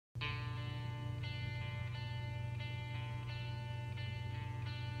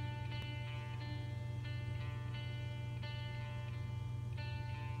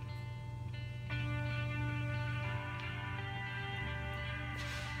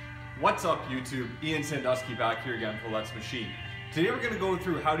What's up YouTube? Ian Sandusky back here again for Let's Machine. Today we're going to go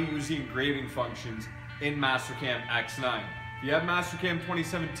through how to use the engraving functions in Mastercam X9. If you have Mastercam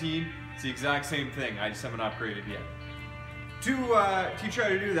 2017, it's the exact same thing, I just haven't upgraded yet. To teach you how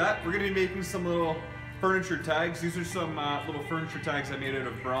to do that, we're going to be making some little furniture tags. These are some little furniture tags I made out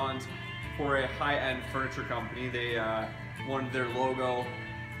of bronze for a high-end furniture company. They wanted their logo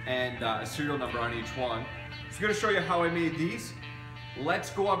and a serial number on each one. So I'm going to show you how I made these. Let's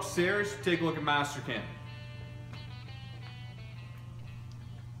go upstairs, take a look at Mastercam.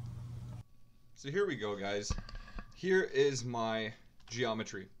 So here we go, guys. Here is my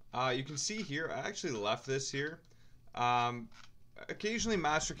geometry. You can see here, I actually left this here. Occasionally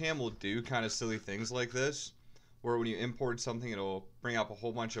Mastercam will do kind of silly things like this, where when you import something, it'll bring up a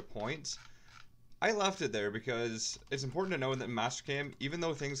whole bunch of points. I left it there because it's important to know that Mastercam, even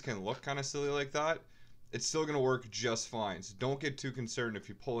though things can look kind of silly like that, it's still going to work just fine. So don't get too concerned if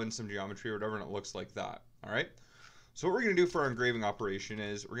you pull in some geometry or whatever and it looks like that. Alright? So what we're going to do for our engraving operation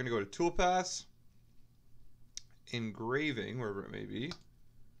is we're going to go to Toolpaths, Engraving, wherever it may be.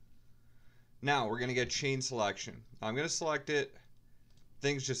 Now we're going to get chain selection. I'm going to select it,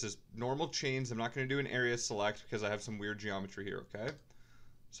 things just as normal chains. I'm not going to do an area select because I have some weird geometry here, okay?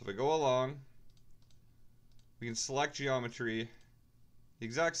 So if I go along, we can select geometry the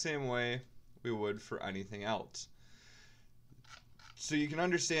exact same way we would for anything else. So you can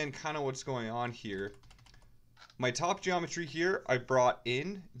understand kind of what's going on here. My top geometry here I brought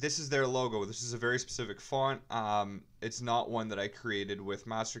in. This is their logo. This is a very specific font. It's not one that I created with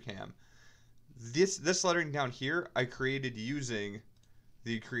Mastercam. This lettering down here I created using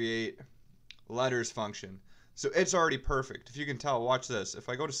the create letters function. So it's already perfect. If you can tell, watch this. If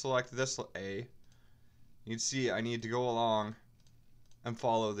I go to select this A, you'd see I need to go along and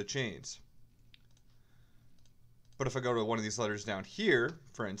follow the chains. But if I go to one of these letters down here,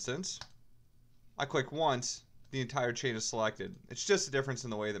 for instance, I click once, the entire chain is selected. It's just a difference in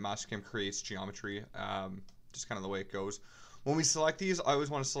the way that Mastercam creates geometry, just kind of the way it goes. When we select these, I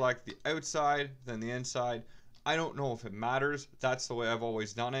always want to select the outside, then the inside. I don't know if it matters. That's the way I've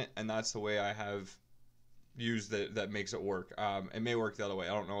always done it, and that's the way I have used it that makes it work. It may work the other way.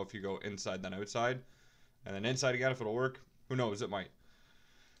 I don't know if you go inside then outside, and then inside again if it'll work. Who knows, it might.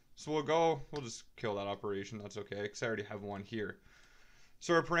 So we'll just kill that operation, that's okay, because I already have one here.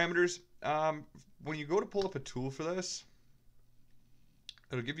 So our parameters, when you go to pull up a tool for this,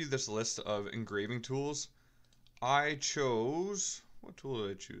 it'll give you this list of engraving tools. I chose, what tool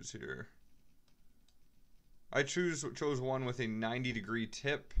did I choose here? I chose one with a 90-degree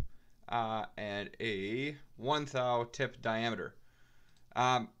tip and a 1 thou tip diameter.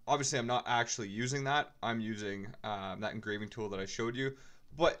 Obviously I'm not actually using that, I'm using that engraving tool that I showed you.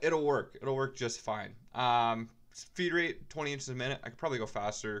 But it'll work. It'll work just fine. Feed rate, 20 inches a minute. I could probably go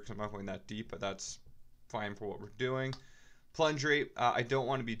faster because I'm not going that deep, but that's fine for what we're doing. Plunge rate, I don't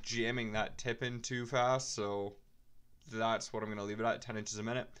want to be jamming that tip in too fast, so that's what I'm going to leave it at, 10 inches a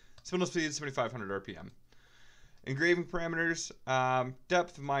minute. Spindle speed, 7,500 RPM. Engraving parameters,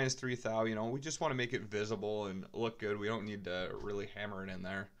 depth minus 3 thou. You know, we just want to make it visible and look good. We don't need to really hammer it in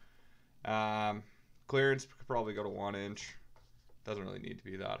there. Clearance, could probably go to 1 inch. Doesn't really need to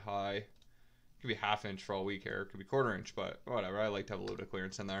be that high. It could be ½ inch for all we care. It could be 1/4 inch, but whatever. I like to have a little bit of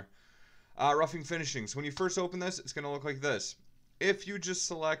clearance in there. Roughing finishing. So when you first open this, it's going to look like this. If you just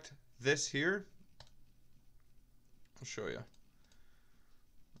select this here, I'll show you.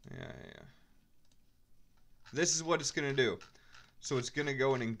 Yeah. This is what it's going to do. So it's going to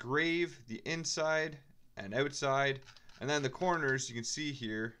go and engrave the inside and outside, and then the corners. You can see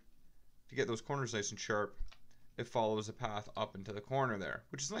here, to get those corners nice and sharp, it follows a path up into the corner there,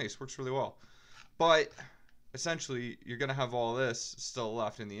 which is nice, works really well. But essentially you're going to have all this still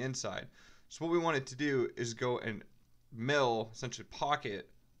left in the inside. So what we want it to do is go and mill, essentially pocket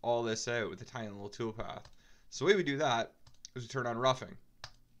all this out with a tiny little toolpath. So the way we do that is we turn on roughing.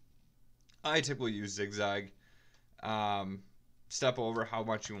 I typically use zigzag. Step over how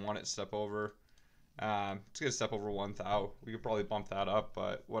much you want it to step over. It's going to step over 1 thou. We could probably bump that up,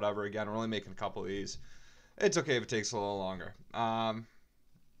 but whatever. Again, we're only making a couple of these. It's okay if it takes a little longer.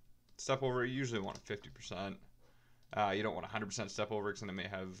 Step over, you usually want 50%. You don't want 100% step over because then it may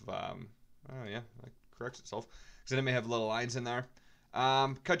have, oh yeah, that corrects itself. Because then it may have little lines in there.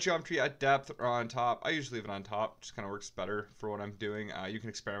 Cut geometry at depth or on top. I usually leave it on top, just kind of works better for what I'm doing. You can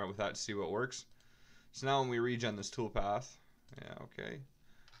experiment with that to see what works. So now when we regen this toolpath, yeah, okay,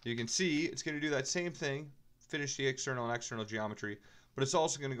 you can see it's going to do that same thing, finish the external and external geometry, but it's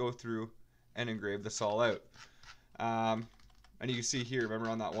also going to go through and engrave this all out. And you can see here, remember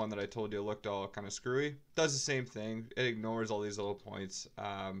on that one that I told you looked all kind of screwy? Does the same thing. It ignores all these little points.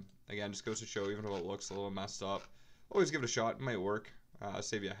 Again, just goes to show, even though it looks a little messed up, always give it a shot. It might work.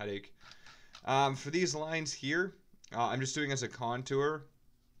 Save you a headache. For these lines here, I'm just doing as a contour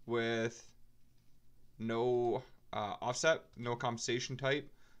with no offset, no compensation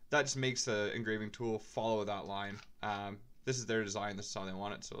type. That just makes the engraving tool follow that line. This is their design. This is how they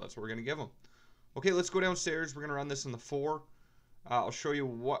want it, so that's what we're going to give them. Okay, let's go downstairs. We're going to run this in the 4. I'll show you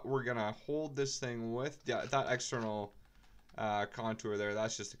what we're going to hold this thing with. Yeah, that external contour there,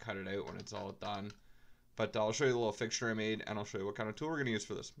 that's just to cut it out when it's all done. But I'll show you the little fixture I made, and I'll show you what kind of tool we're going to use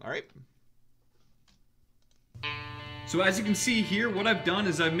for this. All right. So as you can see here, what I've done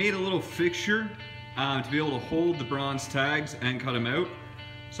is I've made a little fixture to be able to hold the bronze tags and cut them out.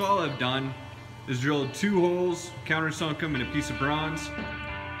 So all I've done is drilled 2 holes, countersunk them in a piece of bronze.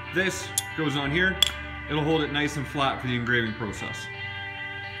 This goes on here. It'll hold it nice and flat for the engraving process.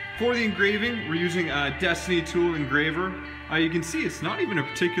 For the engraving, we're using a Destiny tool engraver. You can see it's not even a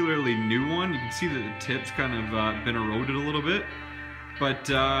particularly new one. You can see that the tip's kind of been eroded a little bit. But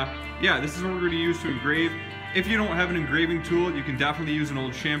yeah, this is what we're going to use to engrave. If you don't have an engraving tool, you can definitely use an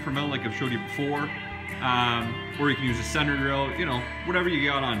old chamfer mill like I've showed you before. Or you can use a center drill, you know, whatever you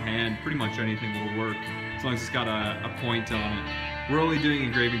got on hand. Pretty much anything will work as long as it's got a point on it. We're only doing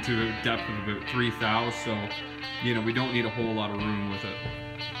engraving to a depth of about 3 thou, so you know, we don't need a whole lot of room with it.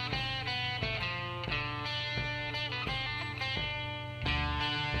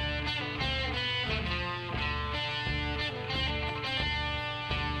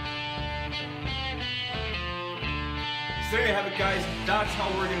 So there you have it, guys. That's how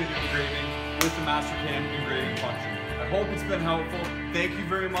we're going to do engraving with the Mastercam engraving function. I hope it's been helpful. Thank you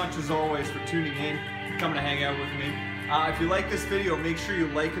very much, as always, for tuning in and coming to hang out with me. If you like this video, make sure you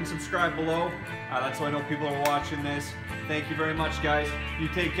like and subscribe below. That's how I know people are watching this. Thank you very much, guys. You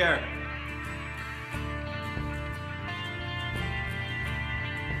take care.